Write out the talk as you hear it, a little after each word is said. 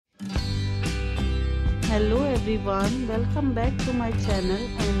Hello everyone, welcome back to my channel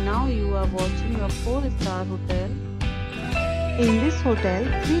and now you are watching a 4-star hotel. In this hotel,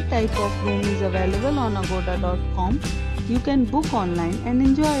 3 type of room is available on agoda.com. You can book online and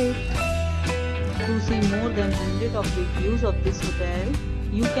enjoy it. To see more than 100 of reviews of this hotel,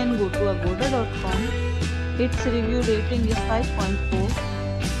 you can go to agoda.com. Its review rating is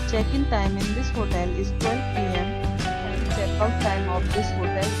 5.4. Check-in time in this hotel is 12 pm and check-out time of this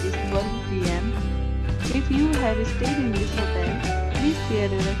hotel is 12 pm. If you have stayed in this hotel, please share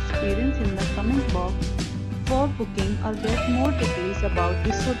your experience in the comment box. For booking or get more details about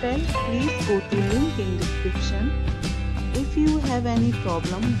this hotel, please go to link in description. If you have any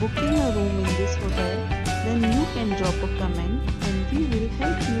problem booking a room in this hotel, then you can drop a comment and we will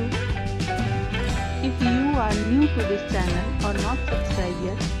help you. If you are new to this channel or not subscribed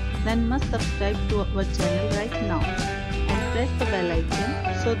yet, then must subscribe to our channel right now and press the bell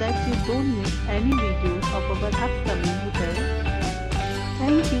icon so that you don't miss any videos of our upcoming hotel.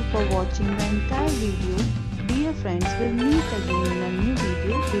 Thank you for watching the entire video. Dear friends, we'll meet again in a new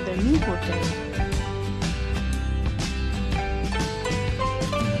video with a new hotel.